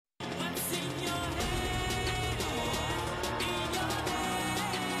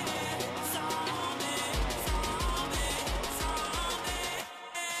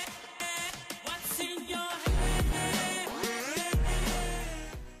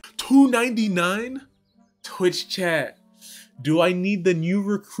$2.99? Twitch chat. Do I need the new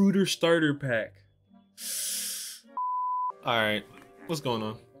recruiter starter pack? Alright, what's going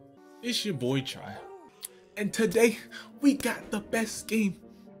on? It's your boy Try. And today we got the best game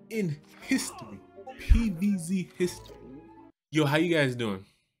in history. PvZ history. Yo, how you guys doing?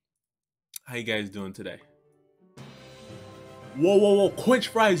 How you guys doing today? Whoa, quench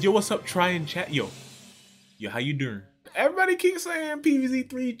fries. Yo, what's up? Try and chat. Yo, how you doing? Everybody keeps saying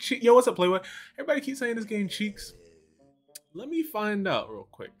PvZ3 cheek. Yo, what's up, Playboy? Everybody keeps saying this game cheeks. Let me find out real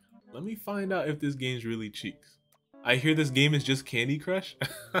quick. Let me find out if this game's really cheeks. I hear this game is just Candy Crush.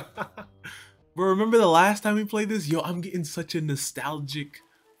 But remember the last time we played this? Yo, I'm getting such a nostalgic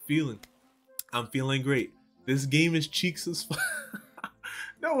feeling. I'm feeling great. This game is cheeks as fuck.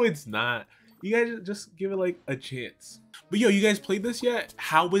 No, it's not. You guys just give it like a chance. But yo, you guys played this yet?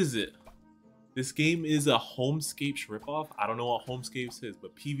 How is it? This game is a Homescapes ripoff. I don't know what Homescapes is,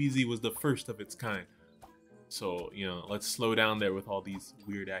 but PvZ was the first of its kind. So, you know, let's slow down there with all these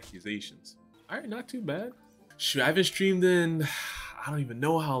weird accusations. All right, not too bad. Shoot, I haven't streamed in, I don't even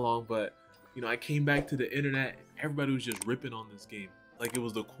know how long, but, you know, I came back to the internet. Everybody was just ripping on this game like it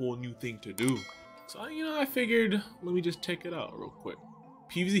was the cool new thing to do. So, you know, I figured, let me just check it out real quick.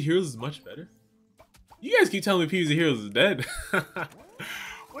 PvZHeroes is much better. You guys keep telling me PvZHeroes is dead.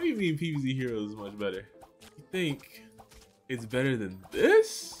 What do you mean PvZHeroes is much better? You think it's better than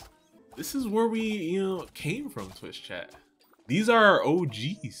this? This is where we, you know, came from, Twitch chat. These are our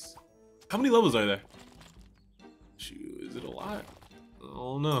OGs. How many levels are there? Shoot, is it a lot? I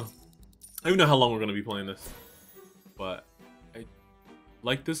don't know. I don't even know how long we're gonna be playing this. But I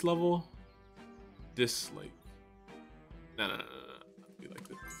like this level. This like no. We like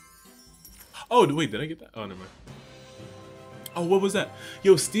this. Oh wait, did I get that? Oh, never mind. Oh, what was that?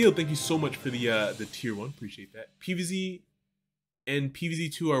 Yo, Steel, thank you so much for the tier 1. Appreciate that. PvZ and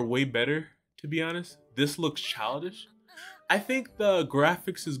PvZ2 are way better, to be honest. This looks childish. I think the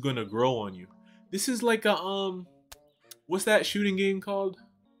graphics is gonna grow on you. This is like a what's that shooting game called?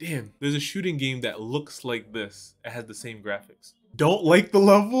 Damn, there's a shooting game that looks like this. It has the same graphics. Don't like the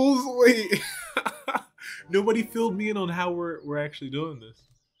levels? Wait. Nobody filled me in on how we're actually doing this.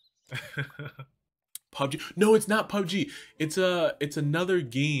 PUBG. No, it's not PUBG. It's another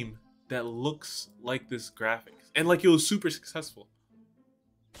game that looks like this graphics. And like it was super successful.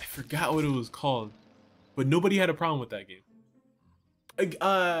 I forgot what it was called. But nobody had a problem with that game.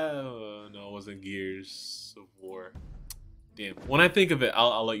 No, it wasn't Gears of War. Damn. When I think of it,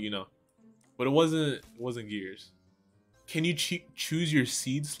 I'll let you know. But it wasn't Gears. Can you choose your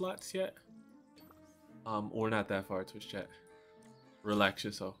seed slots yet? Or not that far, Twitch chat. Relax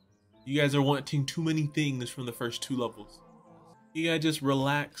yourself. You guys are wanting too many things from the first 2 levels. You gotta just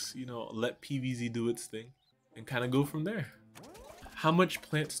relax, you know, let PvZ do its thing and kind of go from there. How much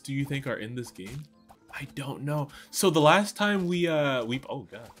plants do you think are in this game? I don't know. So the last time oh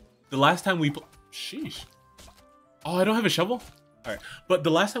god. The last time sheesh. Oh, I don't have a shovel? All right. But the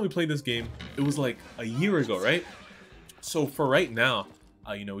last time we played this game, it was like a year ago, right? So for right now,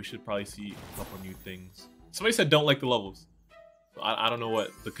 you know, we should probably see a couple new things. Somebody said don't like the levels. I don't know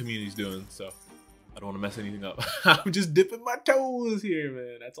what the community's doing, so I don't want to mess anything up. I'm just dipping my toes here,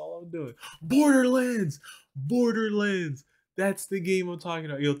 man. That's all I'm doing. Borderlands! Borderlands! That's the game I'm talking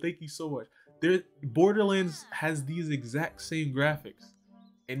about. Yo, thank you so much. Borderlands has these exact same graphics,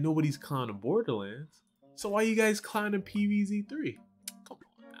 and nobody's clowning Borderlands. So why you guys clowning PvZ3? Come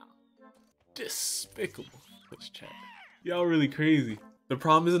on now. Despicable. Twitch chat. Y'all really crazy. The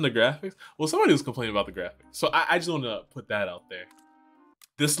problem isn't the graphics. Well, somebody was complaining about the graphics. So I just want to put that out there.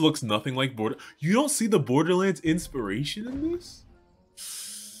 This looks nothing like You don't see the Borderlands inspiration in this?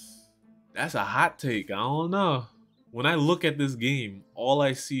 That's a hot take. I don't know. When I look at this game, all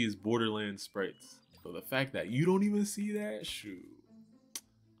I see is Borderlands sprites. So the fact that you don't even see that, shoot.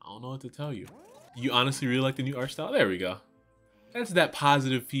 I don't know what to tell you. You honestly really like the new art style? There we go. That's that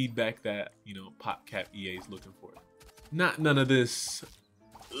positive feedback that, you know, PopCap EA is looking for. Not none of this.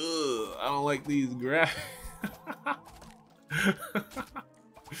 Ugh, I don't like these graphics.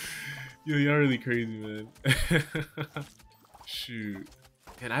 Yo, y'all really crazy, man. Shoot.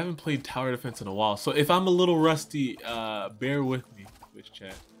 And I haven't played tower defense in a while, so if I'm a little rusty, bear with me, Twitch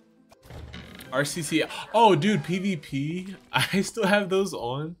chat. RCC. Oh, dude, PvP. I still have those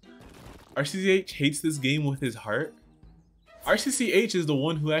on. RCCH hates this game with his heart. RCCH is the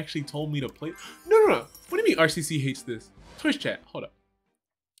one who actually told me to play. No. What do you mean RCC hates this? Twitch chat, hold up.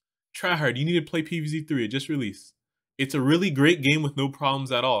 TryHard, you need to play PvZ3. It just released. It's a really great game with no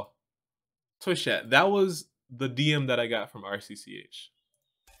problems at all. Twitch chat, that was the DM that I got from RCCH.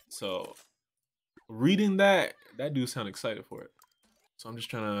 So, reading that dude sound excited for it. So I'm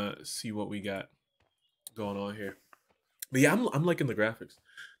just trying to see what we got going on here. But yeah, I'm liking the graphics,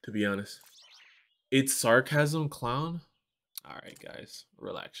 to be honest. It's sarcasm clown. All right, guys,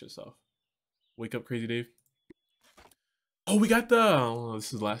 relax yourself. Wake up, Crazy Dave. Oh, we got the. Oh,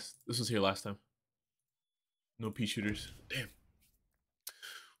 this was here last time. No pea shooters. Damn.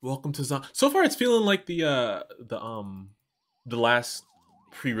 Welcome to Zon. So far, it's feeling like the last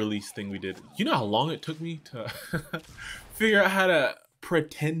pre-release thing we did. You know how long it took me to figure out how to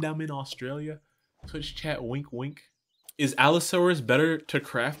pretend I'm in Australia? Twitch chat, wink, wink. Is Allosaurus better to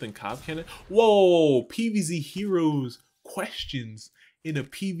craft than Cob Cannon? Whoa, PvZHeroes questions in a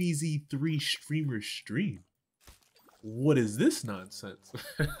PvZ3 streamer stream. What is this nonsense?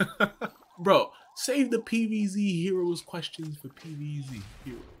 Bro, save the PvZHeroes questions for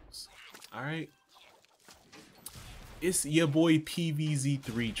PvZHeroes. Alright? It's your boy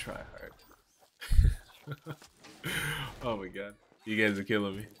PvZ3Tryhard. Oh my god. You guys are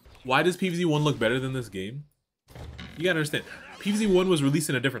killing me. Why does PvZ1 look better than this game? You gotta understand, PvZ1 was released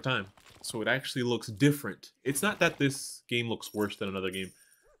in a different time, so it actually looks different. It's not that this game looks worse than another game.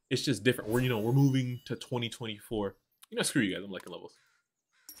 It's just different. We're moving to 2024. Screw you guys, I'm liking levels.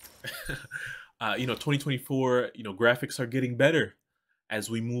 2024, graphics are getting better as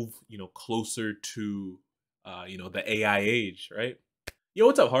we move, closer to, the AI age, right? Yo,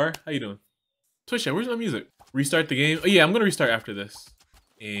 what's up, Horror? How you doing? Twitch chat, where's my music? Restart the game. Oh yeah, I'm gonna restart after this.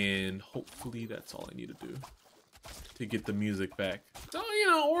 And hopefully that's all I need to do to get the music back. So,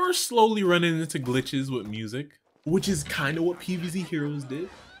 we're slowly running into glitches with music, which is kind of what PvZHeroes did.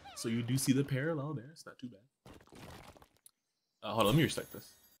 So you do see the parallel there. It's not too bad. Hold on, let me restart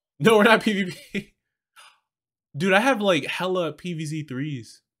this. No, we're not PvP. Dude, I have like hella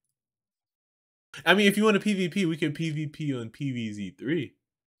PvZ3s. I mean, if you want a PvP, we can PvP on PvZ3.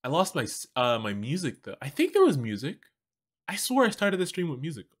 I lost my my music though. I think there was music. I swore I started the stream with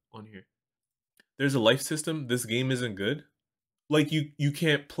music on here. There's a life system. This game isn't good. Like you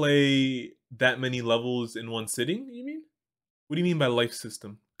can't play that many levels in one sitting, you mean? What do you mean by life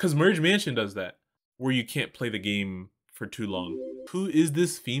system? Because Merge Mansion does that, where you can't play the game for too long. Who is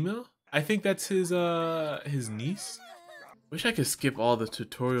this female? I think that's his niece. Wish I could skip all the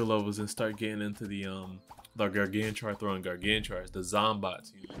tutorial levels and start getting into the Gargantuar throwing Gargantuars, the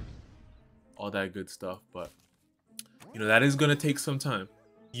Zombots, all that good stuff. But that is gonna take some time.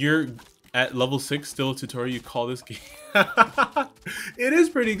 You're at level 6, still a tutorial. You call this game? It is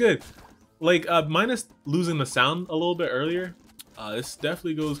pretty good. Like minus losing the sound a little bit earlier. This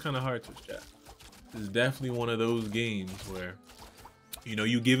definitely goes kind of hard, Twitch chat. This is definitely one of those games where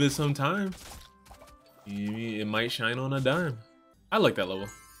you give it some time. It might shine on a dime. I like that level.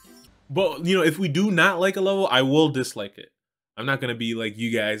 But, if we do not like a level, I will dislike it. I'm not going to be like you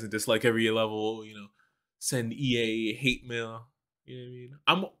guys and dislike every level, send EA hate mail. You know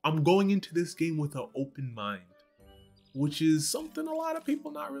what I mean? I'm going into this game with an open mind, which is something a lot of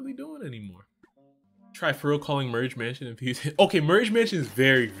people not really doing anymore. Try for real calling Merge Mansion and PvZ. Okay, Merge Mansion is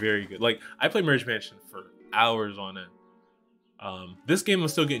very, very good. Like, I play Merge Mansion for hours on end. This game I'm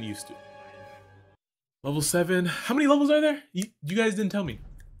still getting used to. Level 7. How many levels are there? You guys didn't tell me.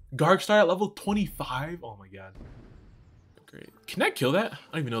 Garg Star at level 25? Oh my god. Great. Can I kill that?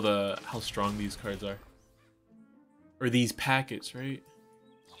 I don't even know how strong these cards are. Or these packets, right?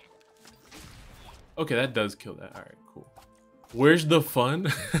 Okay, that does kill that. Alright, cool. Where's the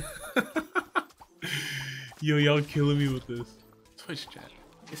fun? Yo, y'all killing me with this. Twitch chat.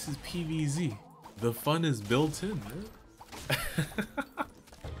 This is PvZ. The fun is built in, man.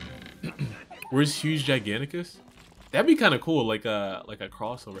 Where's Huge Giganticus? That'd be kind of cool, like a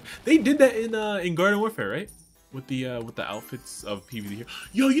crossover. They did that in Garden Warfare, right? With the outfits of PvZ.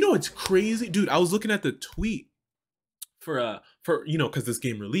 Yo, it's crazy, dude. I was looking at the tweet for because this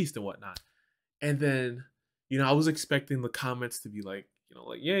game released and whatnot, and then I was expecting the comments to be like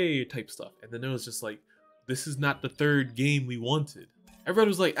like yay type stuff, and then it was just like, this is not the third game we wanted. Everybody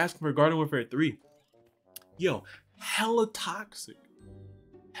was like asking for Garden Warfare 3. Yo, hella toxic.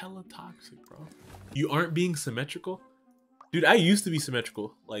 Hella toxic, bro. You aren't being symmetrical? Dude, I used to be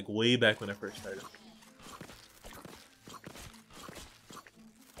symmetrical, like way back when I first started.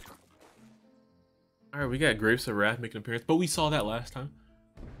 Alright, we got Grapes of Wrath making an appearance, but we saw that last time.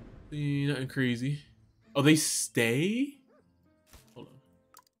 Nothing crazy. Oh, they stay? Hold on.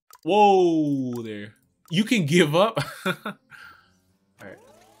 Whoa, there. You can give up? Alright.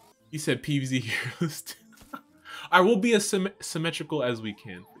 You said PvZHeroes too. Alright, we'll be as symmetrical as we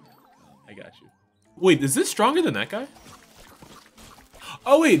can. I got you. Wait, is this stronger than that guy?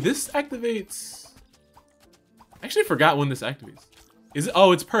 Oh wait, this activates... I actually forgot when this activates. Is it?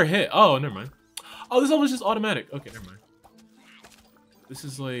 Oh, it's per hit. Oh, never mind. Oh, this one was just automatic. Okay, never mind. This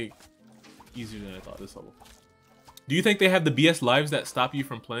is like easier than I thought, this level. Do you think they have the BS lives that stop you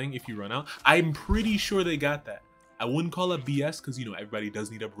from playing if you run out? I'm pretty sure they got that. I wouldn't call it BS because, you know, everybody does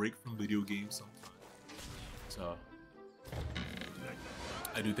need a break from video games sometimes. So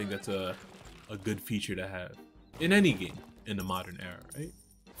I do think that's a good feature to have in any game in the modern era, right?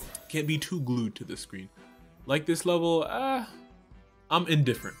 Can't be too glued to the screen. Like this level, I'm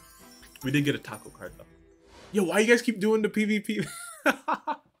indifferent. We did get a taco card though. Yo, why you guys keep doing the PvP?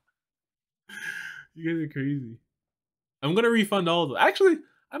 You guys are crazy. I'm gonna refund all of them. Actually,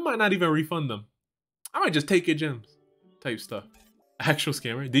 I might not even refund them. I might just take your gems type stuff. Actual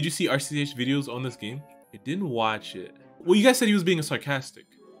scammer. Did you see RCCH videos on this game? I didn't watch it. Well, you guys said he was being sarcastic.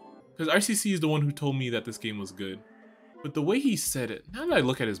 Because RCC is the one who told me that this game was good. But the way he said it, now that I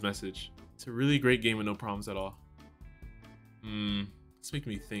look at his message, it's a really great game with no problems at all. It's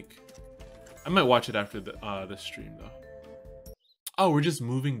making me think. I might watch it after the stream though. Oh, we're just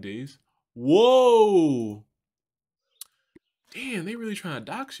moving days? Whoa! Damn, they really trying to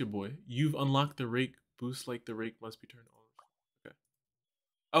dox your boy. You've unlocked the rake. Boost like the rake must be turned on. Okay.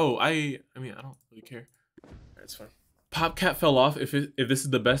 Oh, I mean, I don't really care. That's fine. Popcat fell off if this is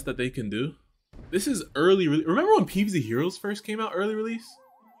the best that they can do. This is early release. Remember when PvZHeroes first came out, early release?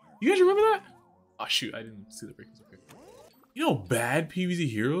 You guys remember that? Oh shoot, I didn't see the break. Okay. You know how bad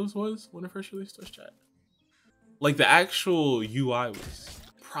PvZHeroes was when it first released? Touch chat. Like the actual UI was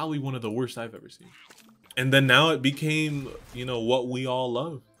probably one of the worst I've ever seen. And then now it became, you know, what we all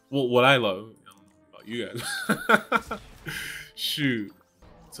love. Well, what I love. I don't know about you guys. Shoot.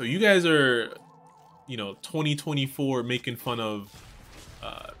 So you guys are, you know, 2024 making fun of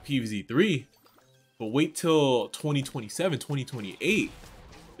PvZ3. But wait till 2027, 2028.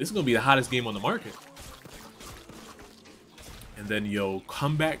 This is going to be the hottest game on the market. And then, yo,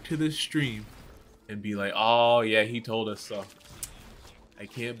 come back to this stream and be like, oh, yeah, he told us so. I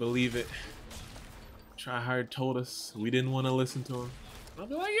can't believe it. TryHard told us we didn't want to listen to him. I'll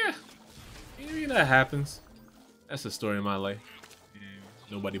be like, yeah, maybe that happens. That's the story of my life. And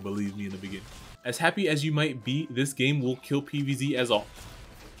nobody believed me in the beginning. As happy as you might be, this game will kill PvZ as a...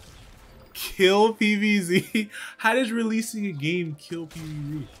 Kill PvZ? How does releasing a game kill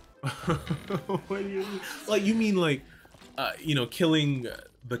PvZ? What do you mean? Like, you mean like, you know, killing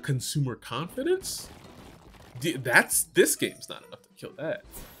the consumer confidence? This game's not enough to kill that.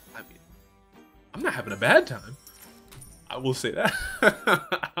 I mean, I'm not having a bad time. I will say that.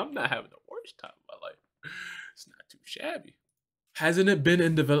 I'm not having the worst time of my life. It's not too shabby. Hasn't it been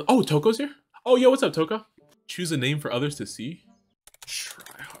in development? Oh, Toko's here? Oh, yo, what's up, Toko? Choose a name for others to see.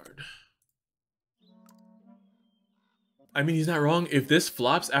 TryHard. I mean, he's not wrong. If this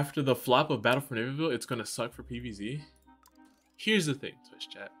flops after the flop of Battle for Neighborville, it's gonna suck for PvZ. Here's the thing, Twitch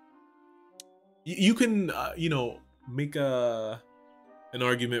chat. You can, you know, make an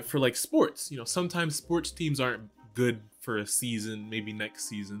argument for like sports. You know, sometimes sports teams aren't good for a season, maybe next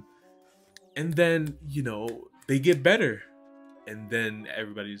season. And then, you know, they get better. And then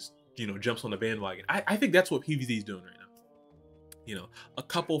everybody's, you know, jumps on the bandwagon. I think that's what PvZ is doing right now. You know, a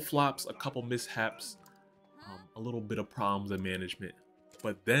couple flops, a couple mishaps, a little bit of problems in management.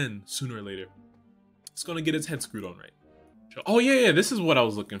 But then, sooner or later, it's going to get its head screwed on right. Oh, yeah, this is what I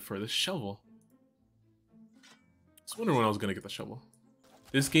was looking for. This shovel. I was wondering when I was going to get the shovel.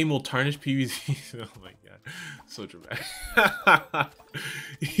 This game will tarnish PvZ. Oh my god. So dramatic.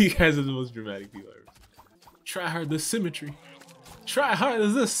 You guys are the most dramatic people ever. TryHard the symmetry.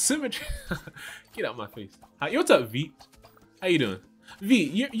 TryHard the symmetry. Get out my face. Hi, yo, what's up, V? How you doing?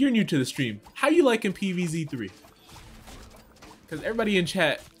 V, you're new to the stream. How you liking PvZ3? Because everybody in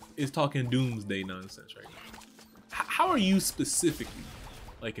chat is talking doomsday nonsense right now. How are you specifically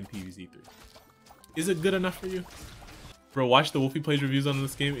liking PvZ3? Is it good enough for you? Bro, watch the Wolfie Plays reviews on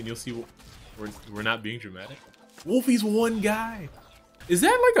this game and you'll see we're not being dramatic. Wolfie's one guy. Is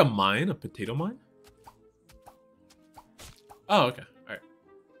that like a mine, a potato mine? Oh, okay. Alright.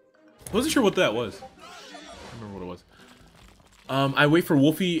 I wasn't sure what that was. I don't remember what it was. I wait for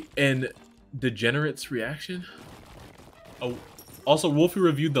Wolfie and Degenerate's reaction. Oh, also Wolfie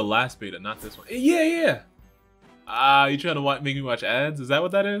reviewed the last beta, not this one. Yeah. You trying to make me watch ads? Is that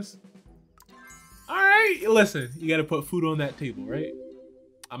what that is? Alright, listen, you gotta put food on that table, right?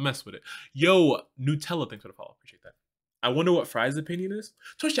 I mess with it. Yo, Nutella, thanks for the follow. Appreciate that. I wonder what Fry's opinion is.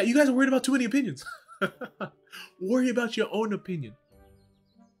 Twitch chat, you guys are worried about too many opinions. Worry about your own opinion.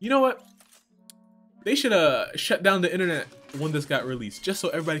 You know what? They should shut down the internet when this got released, just so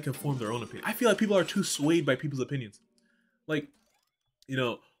everybody can form their own opinion. I feel like people are too swayed by people's opinions. Like, you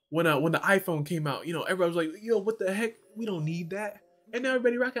know, when the iPhone came out, you know, everybody was like, yo, what the heck? We don't need that. And now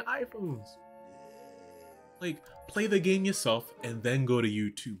everybody rocking iPhones. Like, play the game yourself and then go to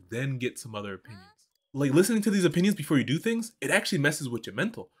YouTube, then get some other opinions. Like listening to these opinions before you do things, it actually messes with your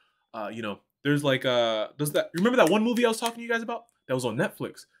mental. You know, there's like remember that one movie I was talking to you guys about that was on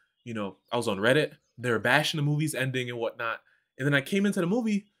Netflix? You know, I was on Reddit, they were bashing the movie's ending and whatnot. And then I came into the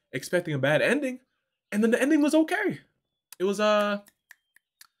movie expecting a bad ending, and then the ending was okay. It was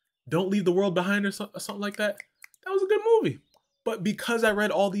Don't Leave the World Behind or something like that. That was a good movie. But because I read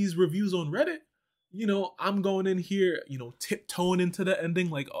all these reviews on Reddit, you know, I'm going in here, you know, tiptoeing into the ending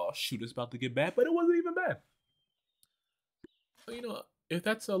like, oh shoot, it's about to get bad, but it wasn't even bad. So, you know, if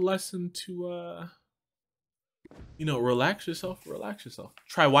that's a lesson to you know, relax yourself, relax yourself.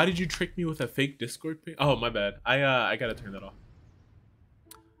 Try, why did you trick me with a fake Discord ping? Oh, my bad. I gotta turn that off.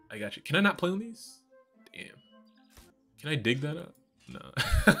 I got you. Can I not play on these? Damn. Can I dig that up? No.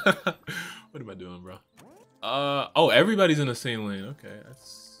 What am I doing, bro? Oh, everybody's in the same lane. Okay,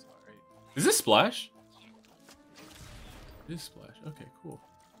 that's alright. Is this Splash? This Splash. Okay, cool.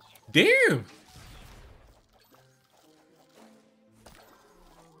 Damn!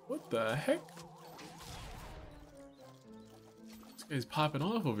 What the heck? This guy's popping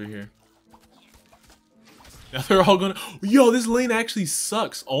off over here. Now they're all gonna... Yo, this lane actually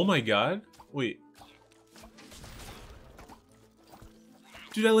sucks. Oh my god. Wait.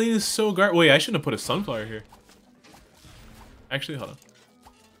 Dude, that lane is so Wait, I shouldn't have put a sunflower here. Actually, hold on.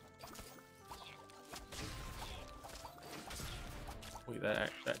 Wait,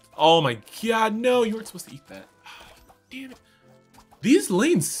 that... Oh my god, no! You weren't supposed to eat that. Damn it. These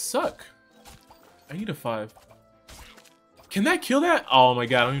lanes suck. I need a 5. Can that kill that? Oh my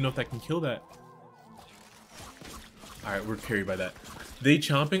god, I don't even know if that can kill that. Alright, we're carried by that. They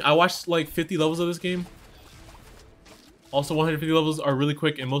chomping. I watched like 50 levels of this game. Also, 150 levels are really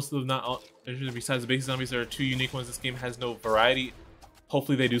quick, and most of them not. Besides the basic zombies, there are 2 unique ones. This game has no variety.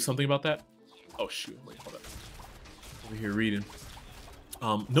 Hopefully, they do something about that. Oh shoot! Wait, hold up. Over here reading.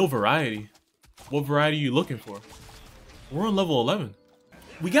 No variety. What variety are you looking for? We're on level 11.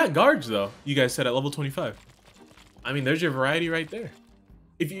 We got guards though. You guys said at level 25. I mean, there's your variety right there.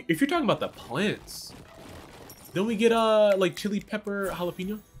 If you're talking about the plants. Don't we get like chili pepper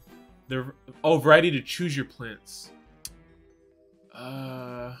jalapeno? Variety to choose your plants.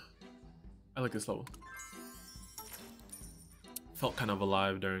 I like this level. Felt kind of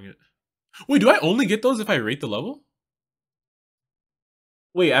alive during it. Wait, do I only get those if I rate the level?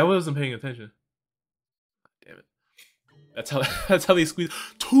 Wait, I wasn't paying attention. Damn it. That's how they squeeze.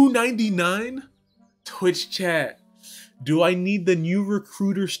 $2.99? Twitch chat. Do I need the new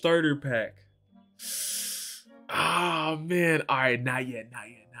recruiter starter pack? Oh man, all right, not yet.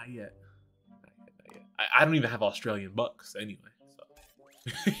 I don't even have Australian bucks anyway. So.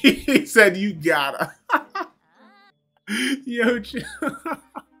 He said you gotta. Yo,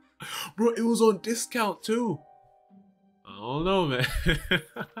 bro, it was on discount too. I don't know, man.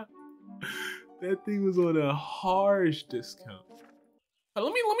 That thing was on a harsh discount.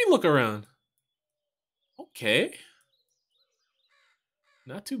 Let me look around. Okay,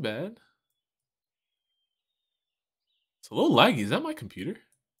 not too bad. It's a little laggy. Is that my computer?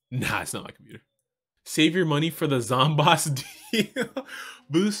 Nah, it's not my computer. Save your money for the Zomboss deal.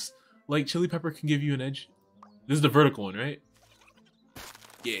 Boost like chili pepper can give you an edge. This is the vertical one, right?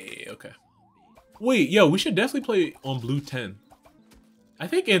 Yeah, okay. Wait, yo, we should definitely play on blue 10. I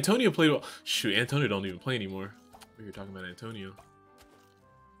think Antonio played well. Shoot, Antonio don't even play anymore. We were talking about Antonio.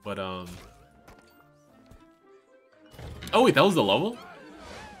 But, oh wait, that was the level?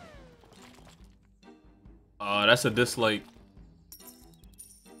 That's a dislike.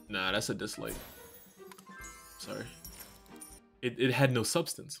 Nah, that's a dislike. Sorry. It had no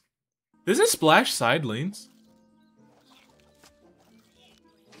substance. Does it splash side lanes?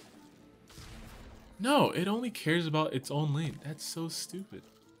 No, it only cares about its own lane. That's so stupid.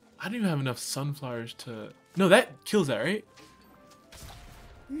 I don't even have enough sunflowers to... No, that kills that, right?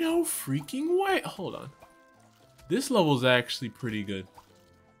 No freaking way. Hold on. This level is actually pretty good.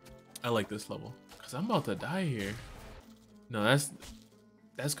 I like this level. Because I'm about to die here. No,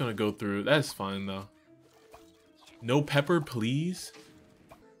 that's going to go through. That's fine, though. No pepper, please.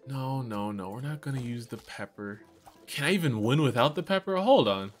 No. We're not going to use the pepper. Can I even win without the pepper? Hold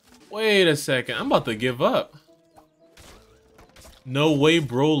on. Wait a second. I'm about to give up. No way,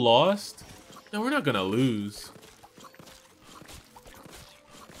 bro, lost? No, we're not going to lose.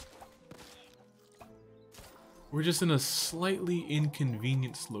 We're just in a slightly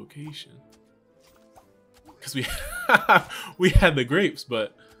inconvenienced location. Because we had the grapes,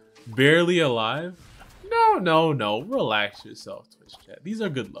 but barely alive? No. Relax yourself, Twitch chat. These are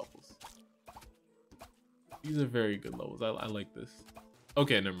good levels. These are very good levels. I like this.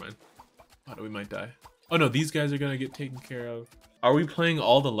 Okay, never mind. Oh, we might die. Oh no, these guys are gonna get taken care of. Are we playing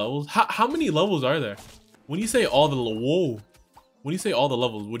all the levels? How many levels are there? When you say all the when you say all the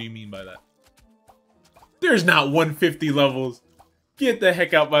levels, what do you mean by that? There's not 150 levels. Get the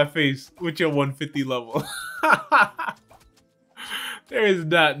heck out my face with your 150 level. There is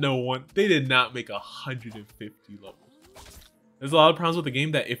not no one. They did not make 150 levels. There's a lot of problems with the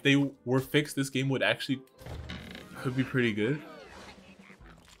game that if they were fixed, this game would actually could be pretty good.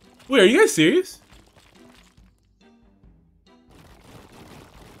 Wait, are you guys serious?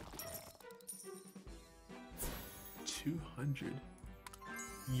 $200.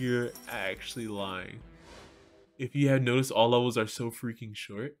 You're actually lying. If you have noticed, all levels are so freaking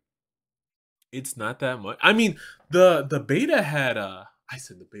short. It's not that much. I mean, the beta had I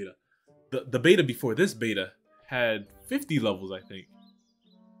said the beta. The beta before this beta had 50 levels, I think.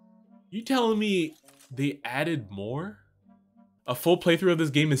 You telling me they added more? A full playthrough of this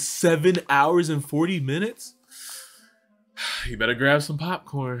game is 7 hours and 40 minutes? You better grab some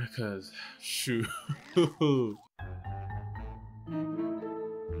popcorn, cause shoot.